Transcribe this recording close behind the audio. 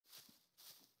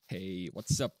Hey,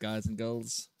 what's up, guys and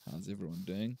girls? How's everyone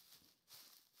doing?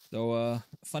 So,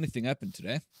 funny thing happened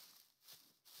today.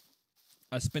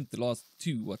 I spent the last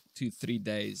 3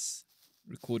 days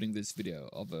recording this video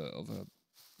of a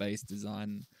base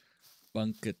design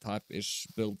bunker type ish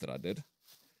build that I did.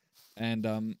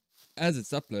 And as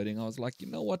it's uploading, I was like,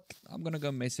 you know what? I'm gonna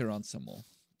go mess around some more.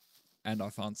 And I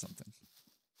found something.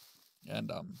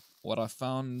 And what I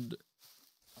found,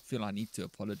 I feel I need to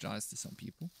apologize to some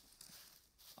people.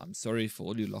 I'm sorry for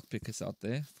all you lockpickers out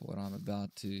there for what I'm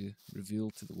about to reveal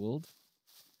to the world.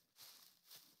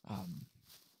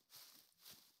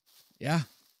 Yeah,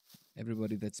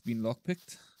 everybody that's been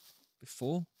lockpicked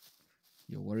before,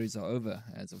 your worries are over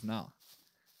as of now.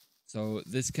 So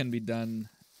this can be done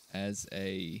as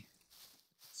a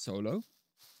solo.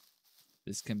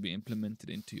 This can be implemented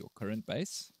into your current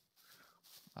base.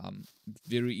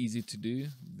 Very easy to do,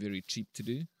 very cheap to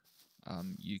do.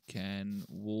 You can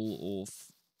wall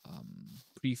off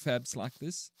prefabs like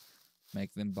this,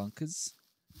 make them bunkers.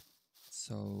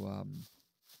 So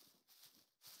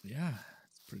yeah,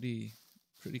 it's pretty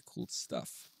cool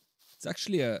stuff. It's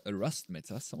actually a Rust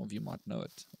meta. Some of you might know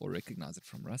it or recognize it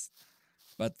from Rust,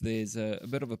 but there's a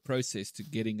bit of a process to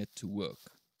getting it to work.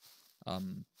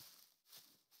 It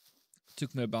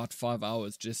took me about 5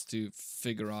 hours just to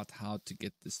figure out how to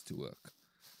get this to work.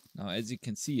 Now, as you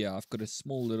can see here, I've got a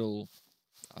small little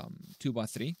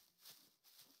 2x3.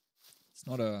 It's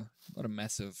not a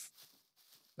massive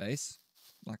base,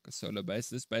 like a solo base.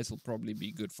 This base will probably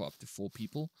be good for up to 4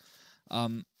 people.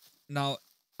 Now,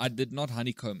 I did not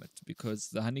honeycomb it because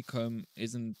the honeycomb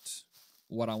isn't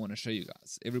what I want to show you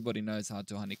guys. Everybody knows how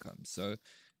to honeycomb. So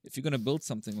if you're going to build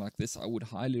something like this, I would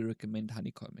highly recommend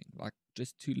honeycombing. Like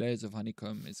just 2 layers of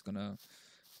honeycomb is going to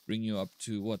bring you up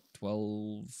to what,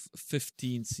 12,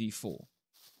 15 C4.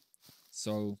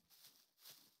 So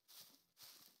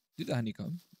do the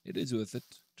honeycomb. It is worth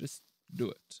it. Just do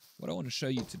it. What I want to show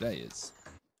you today is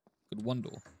got one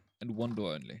door and one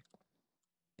door only.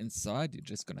 Inside, you're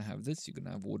just going to have this. You're going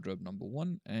to have wardrobe number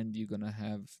 1, and you're going to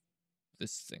have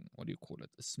this thing. What do you call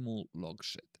it? A small log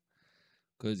shed.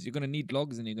 Because you're going to need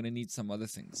logs and you're going to need some other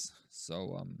things.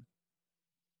 So,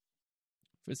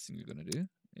 first thing you're going to do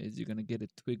is you're going to get a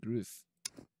twig roof.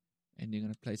 And you're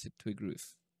going to place a twig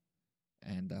roof.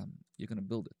 And you're going to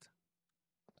build it.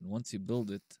 And once you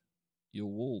build it, your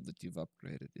wall that you've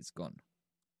upgraded is gone.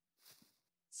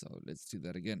 So, let's do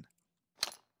that again.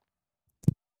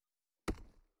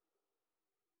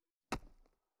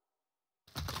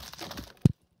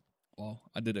 Well,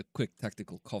 I did a quick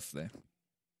tactical cough there.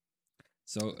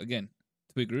 So again,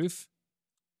 twig roof,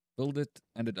 build it,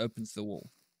 and it opens the wall.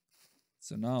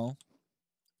 So now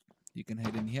you can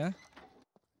head in here,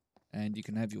 and you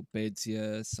can have your beds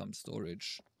here, some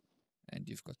storage, and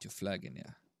you've got your flag in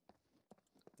here.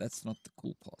 That's not the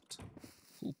cool part.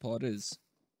 The cool part is,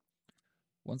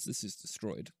 once this is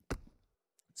destroyed,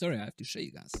 sorry, I have to show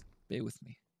you guys. Bear with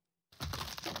me.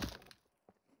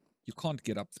 You can't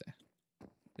get up there.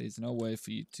 There's no way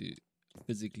for you to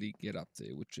physically get up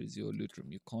there, which is your loot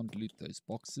room. You can't loot those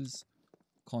boxes,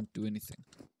 can't do anything.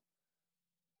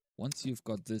 Once you've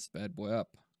got this bad boy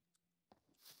up,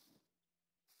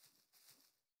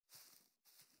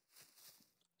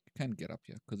 you can get up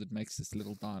here because it makes this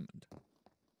little diamond,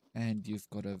 and you've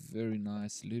got a very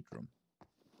nice loot room.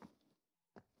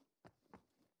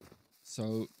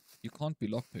 So you can't be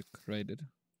lockpick raided,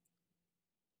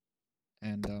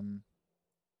 and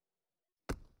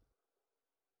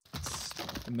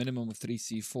it's a minimum of 3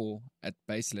 C4 at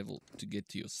base level to get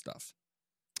to your stuff.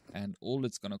 And all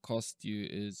it's going to cost you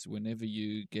is, whenever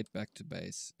you get back to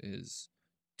base, is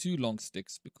 2 long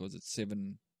sticks, because it's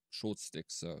 7 short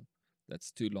sticks, so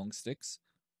that's 2 long sticks,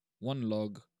 1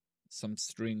 log, some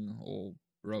string or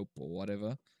rope or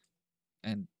whatever,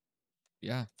 and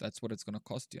yeah, that's what it's going to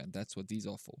cost you, and that's what these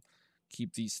are for.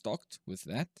 Keep these stocked with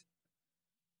that,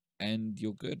 and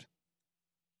you're good.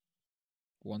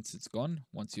 Once it's gone,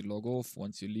 once you log off,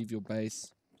 once you leave your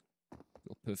base,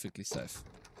 you're perfectly safe.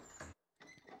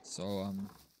 So I'm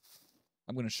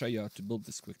going to show you how to build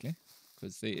this quickly,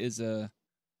 because there's a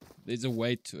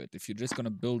way to it. If you're just going to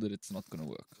build it, it's not going to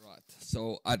work. Right.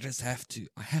 So I have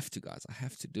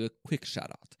to do a quick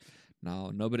shout out. Now,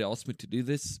 nobody asked me to do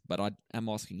this, but I am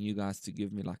asking you guys to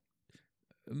give me like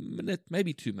a minute,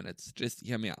 maybe 2 minutes. Just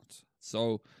hear me out.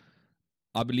 So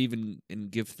I believe in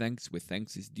give thanks where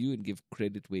thanks is due, and give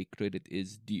credit where credit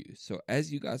is due. So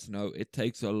as you guys know, it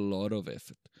takes a lot of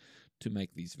effort to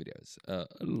make these videos. A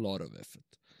lot of effort.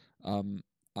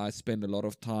 I spend a lot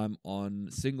of time on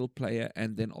single player,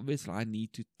 and then obviously I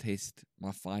need to test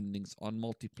my findings on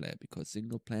multiplayer, because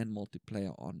single player and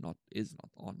multiplayer are not,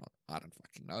 I don't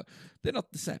fucking know. They're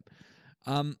not the same.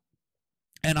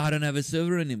 And I don't have a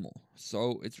server anymore.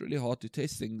 So it's really hard to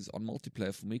test things on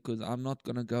multiplayer for me, because I'm not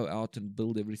going to go out and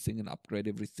build everything and upgrade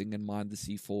everything and mine the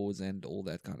C4s and all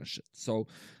that kind of shit. So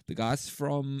the guys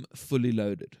from Fully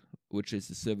Loaded, which is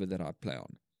the server that I play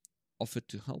on, offered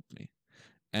to help me.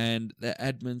 And their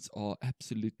admins are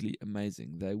absolutely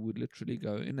amazing. They would literally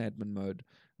go in admin mode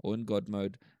or in God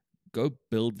mode, go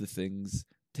build the things,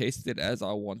 test it as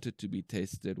I want it to be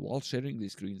tested while sharing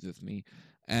these screens with me.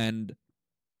 And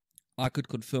I could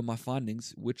confirm my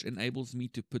findings, which enables me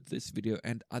to put this video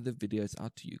and other videos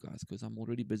out to you guys, because I'm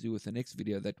already busy with the next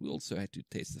video that we also had to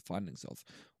test the findings of,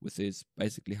 which is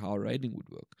basically how raiding would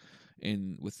work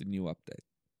with the new update.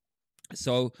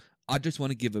 So I just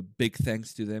want to give a big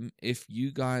thanks to them. If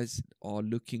you guys are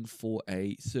looking for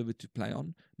a server to play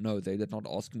on, no, they did not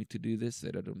ask me to do this.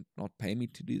 They did not pay me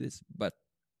to do this, but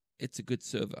it's a good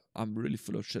server. I'm really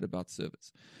full of shit about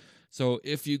servers. So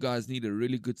if you guys need a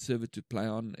really good server to play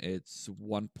on, it's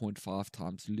 1.5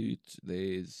 times loot.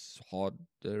 There's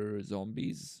harder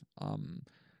zombies.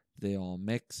 There are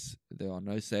mechs. There are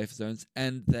no safe zones.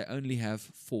 And they only have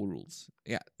 4 rules.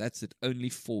 Yeah, that's it. Only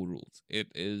 4 rules. It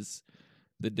is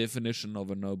the definition of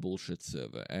a no bullshit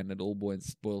server. And it all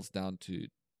boils down to,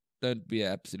 don't be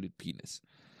an absolute penis.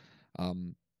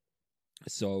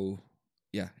 So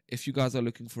yeah, if you guys are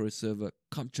looking for a server,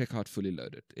 come check out Fully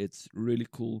Loaded. It's really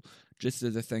cool. Just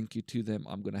as a thank you to them,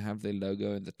 I'm going to have their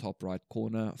logo in the top right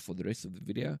corner for the rest of the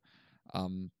video.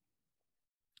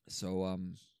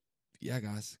 Yeah,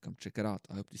 guys, come check it out.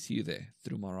 I hope to see you there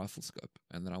through my rifle scope,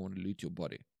 and then I want to loot your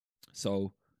body.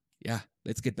 So yeah,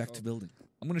 let's get back to building.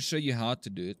 I'm going to show you how to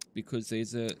do it, because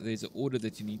there's an order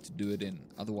that you need to do it in,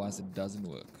 otherwise it doesn't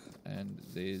work. And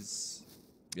there's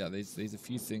a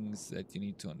few things that you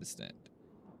need to understand.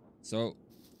 So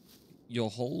the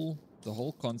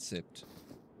whole concept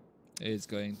is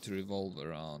going to revolve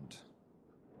around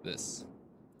this.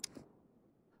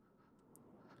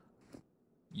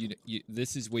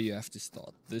 This is where you have to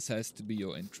start. This has to be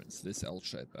your entrance. This L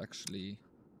shape, actually.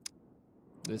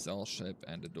 This L shape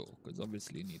and a door, because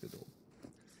obviously you need a door.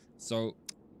 So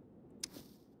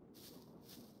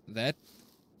that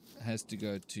has to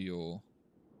go to your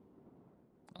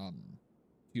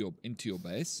into your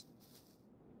base.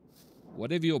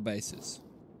 Whatever your base is,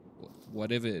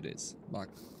 whatever it is, like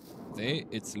there,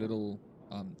 it's little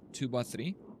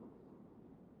 2x3.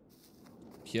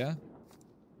 Here,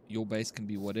 your base can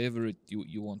be whatever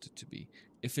you want it to be.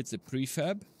 If it's a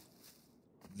prefab,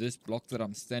 this block that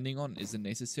I'm standing on isn't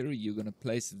necessary. You're going to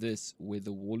place this where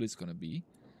the wall is going to be,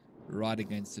 right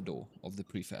against the door of the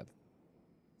prefab.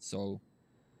 So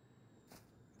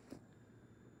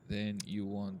then you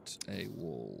want a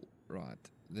wall right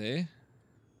there.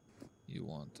 You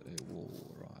want a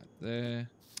wall right there.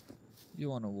 You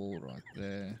want a wall right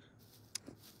there.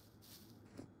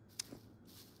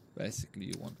 Basically,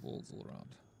 you want walls all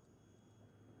around.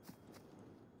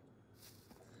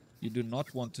 You do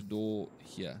not want a door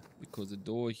here, because a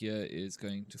door here is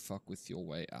going to fuck with your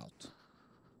way out.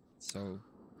 So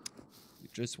you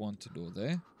just want a door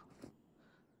there.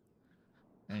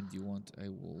 And you want a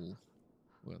wall.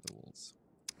 Where are the walls?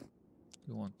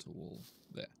 You want a wall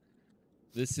there.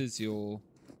 This is your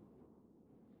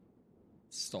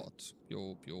start,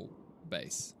 your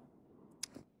base.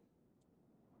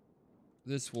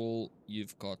 This wall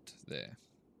you've got there.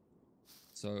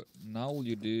 So now all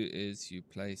you do is you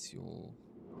place your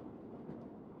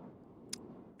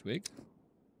twig,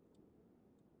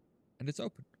 and it's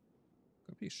open.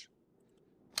 Capiche?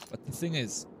 But the thing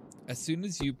is, as soon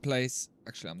as you place...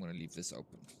 Actually, I'm going to leave this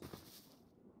open.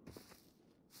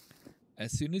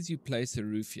 As soon as you place a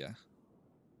roof here,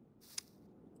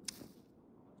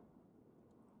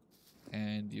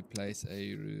 and you place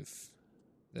a roof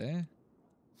there,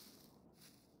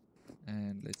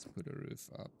 and let's put a roof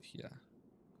up here,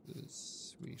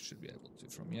 because we should be able to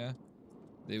from here.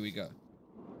 There we go.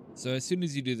 So as soon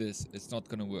as you do this, it's not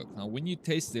going to work. Now when you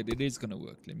test it, it is going to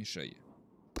work. Let me show you.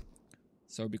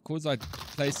 So because I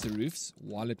placed the roofs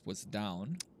while it was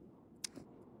down,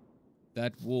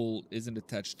 that wall isn't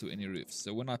attached to any roofs.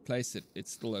 So when I place it, it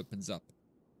still opens up.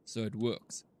 So it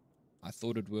works. I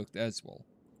thought it worked as well.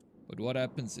 But what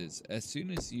happens is, as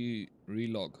soon as you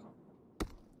relog,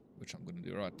 which I'm going to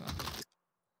do right now.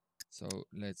 So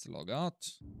let's log out.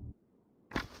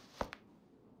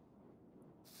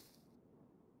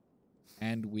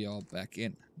 And we are back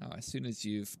in. Now as soon as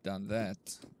you've done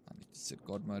that, I need to set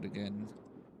God mode again.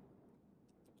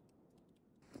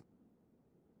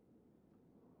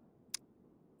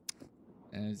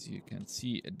 as you can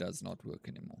see, it does not work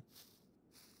anymore.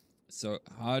 So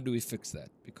how do we fix that?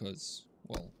 Because,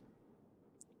 well,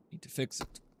 need to fix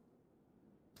it.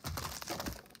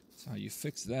 So how you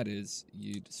fix that is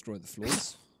you destroy the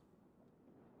floors.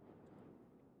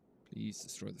 Please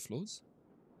destroy the floors.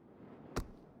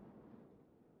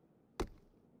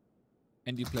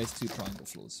 And you place 2 triangle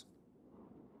floors.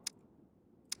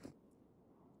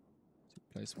 So you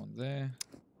place one there.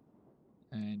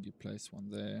 And you place one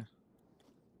there.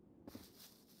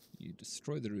 You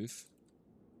destroy the roof.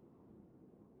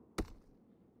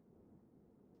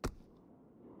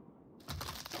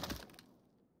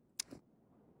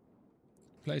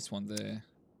 Place one there.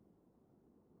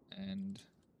 And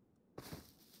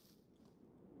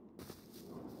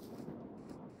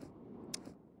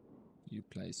you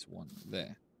place one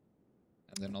there.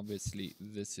 And then obviously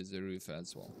this is a roof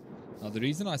as well. Now the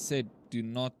reason I said do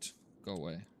not go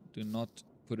away, do not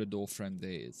put a door frame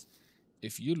there is,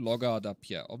 if you log out up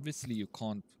here, obviously you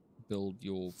can't build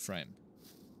your frame.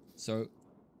 So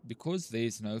because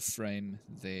there's no frame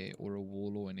there or a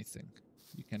wall or anything,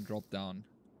 you can drop down.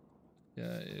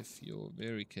 If you're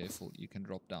very careful, you can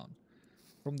drop down.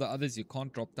 From the others you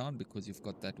can't drop down because you've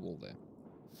got that wall there.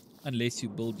 Unless you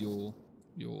build your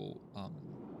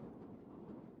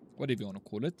whatever you want to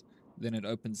call it, then it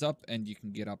opens up and you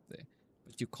can get up there.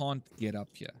 But you can't get up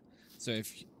here. So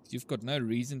if you've got no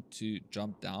reason to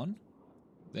jump down,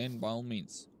 then by all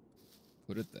means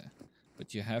put it there.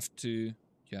 But you have to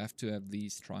have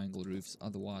these triangle roofs,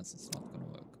 otherwise it's not going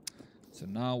to work. So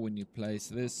now when you place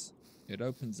this, it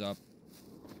opens up.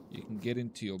 You can get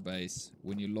into your base.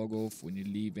 When you log off, when you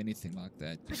leave, anything like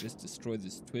that, you just destroy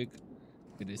this twig.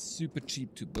 It is super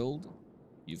cheap to build.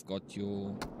 You've got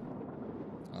your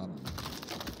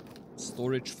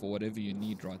storage for whatever you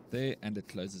need right there, and it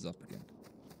closes up again.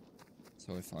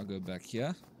 So if I go back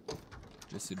here,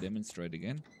 just to demonstrate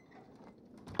again,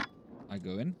 I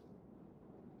go in,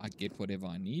 I get whatever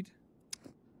I need,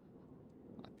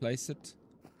 I place it,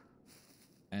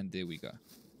 and there we go.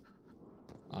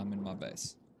 I'm in my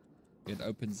base. It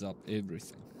opens up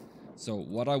everything. So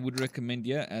what I would recommend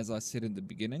here, as I said in the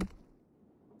beginning,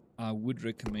 I would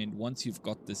recommend once you've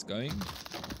got this going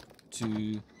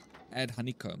to add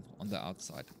honeycomb on the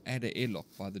outside, add an airlock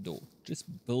by the door, just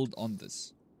build on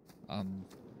this.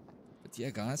 But yeah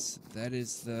guys,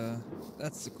 that's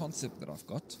the concept that I've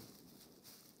got.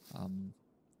 I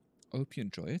hope you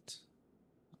enjoy it.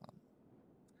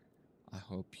 I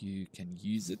hope you can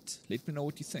use it. Let me know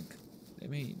what you think. Let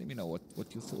me know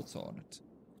what your thoughts are on it.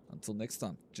 Until next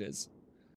time, cheers.